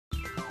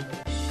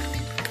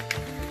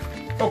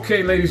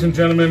Okay, ladies and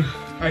gentlemen,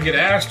 I get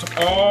asked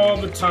all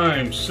the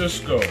time,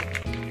 Cisco,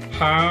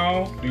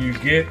 how do you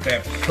get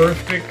that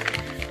perfect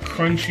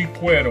crunchy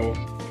cuero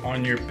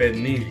on your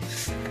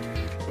pernils?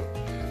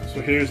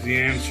 So here's the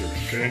answer,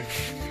 okay?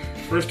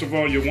 First of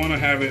all, you want to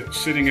have it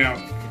sitting out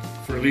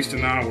for at least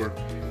an hour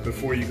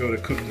before you go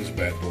to cook this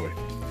bad boy.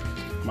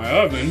 My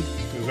oven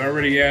is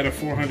already at a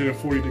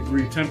 440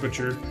 degree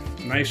temperature,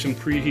 nice and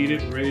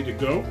preheated, ready to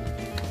go.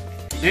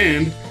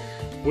 And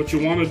what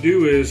you want to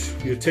do is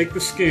you take the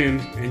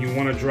skin and you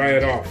want to dry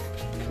it off,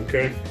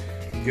 okay?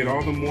 Get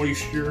all the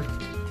moisture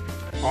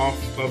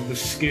off of the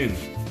skin.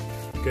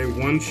 Okay,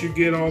 once you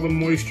get all the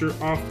moisture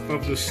off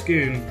of the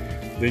skin,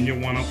 then you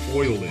want to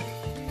oil it.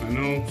 I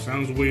know,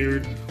 sounds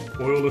weird.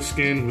 Oil the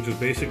skin, which is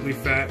basically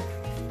fat,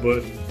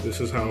 but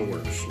this is how it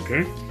works,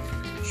 okay?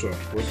 So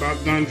we're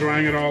about done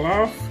drying it all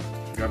off.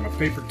 Got my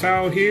paper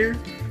towel here.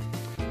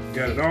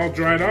 Got it all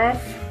dried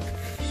off.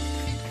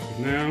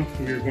 Now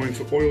we are going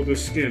to oil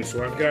this skin.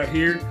 So I've got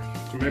here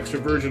some extra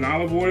virgin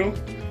olive oil.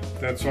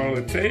 That's all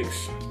it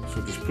takes.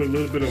 So just put a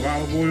little bit of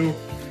olive oil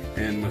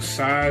and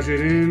massage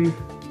it in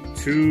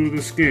to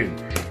the skin.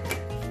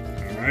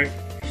 All right.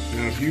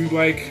 Now if you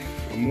like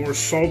a more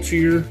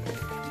saltier,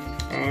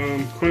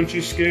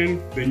 crunchy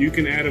skin, then you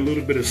can add a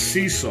little bit of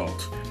sea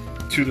salt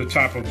to the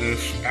top of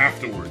this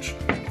afterwards.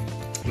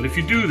 But if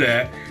you do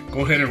that,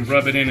 go ahead and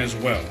rub it in as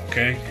well,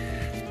 okay?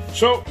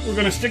 So we're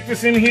gonna stick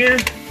this in here.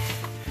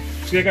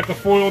 See, I got the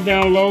foil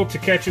down low to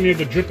catch any of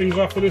the drippings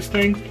off of this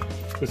thing.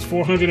 It's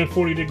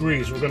 440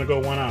 degrees. We're gonna go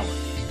 1 hour.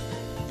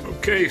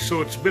 Okay,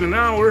 so it's been an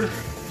hour,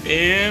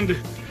 and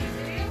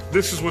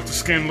this is what the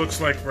skin looks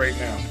like right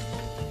now.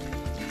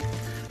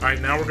 All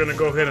right, now we're gonna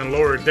go ahead and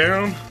lower it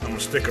down. I'm gonna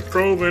stick a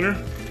probe in her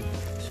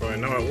so I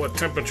know at what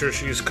temperature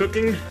she's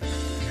cooking.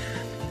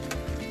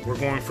 We're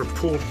going for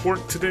pulled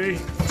pork today.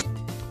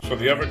 So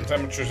the oven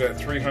temperature is at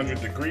 300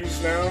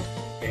 degrees now,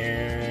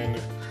 and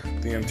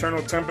the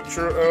internal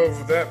temperature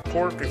of that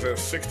pork is at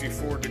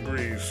 64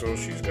 degrees, so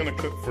she's gonna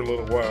cook for a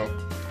little while,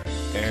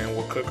 and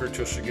we'll cook her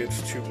till she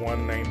gets to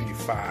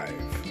 195.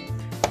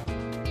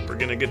 We're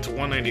gonna get to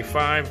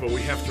 195, but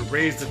we have to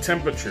raise the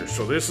temperature,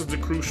 so this is the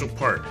crucial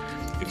part.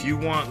 If you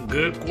want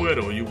good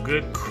cuero, you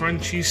good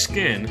crunchy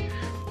skin,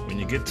 when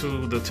you get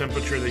to the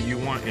temperature that you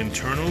want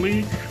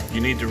internally,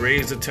 you need to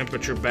raise the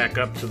temperature back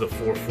up to the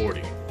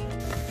 440.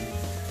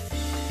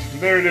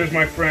 There it is,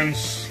 my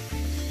friends.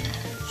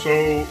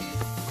 So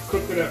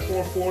cook it at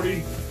 440.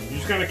 You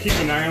just gotta keep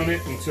an eye on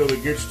it until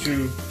it gets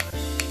to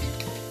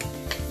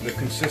the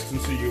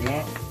consistency you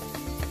want.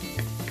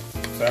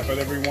 Tap it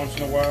every once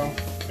in a while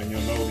and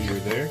you'll know that you're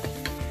there.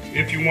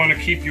 If you want to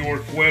keep your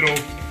cuero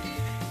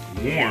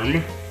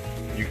warm,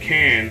 you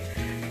can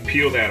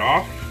peel that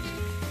off,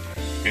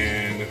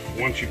 and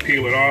once you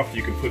peel it off,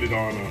 you can put it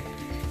on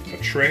a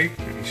tray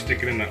and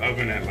stick it in the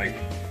oven at, like,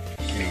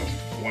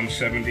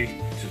 170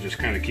 to just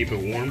kind of keep it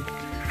warm.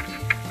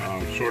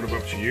 Sort of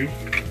up to you,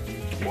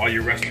 while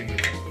you're resting the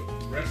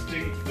rest of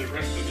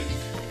it.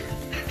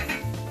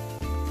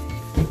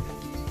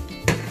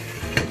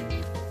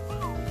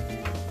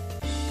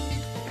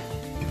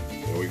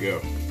 There we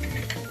go.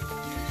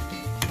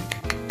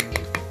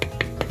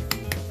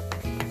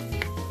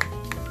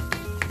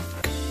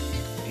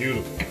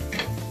 Beautiful.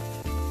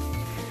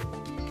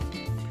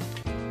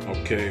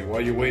 Okay,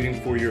 while you're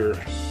waiting for your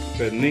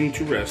pernil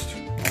to rest,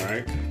 all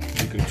right,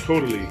 you can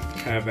totally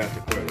have at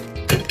the cuero.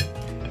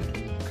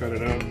 Cut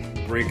it up,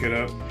 break it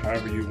up,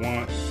 however you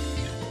want.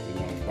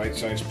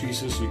 Bite-sized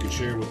pieces so you can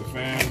share with the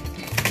fam.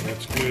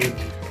 That's good.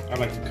 I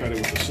like to cut it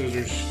with the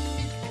scissors,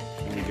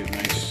 and we get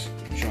nice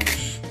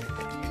chunks.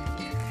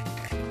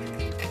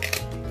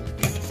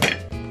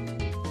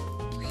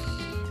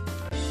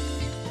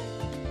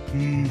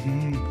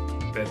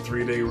 That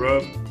 3-day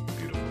rub,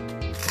 beautiful.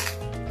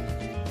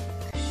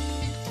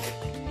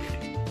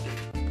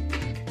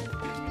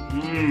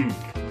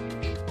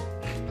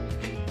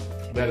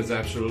 That is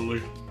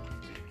absolutely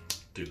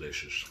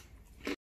delicious.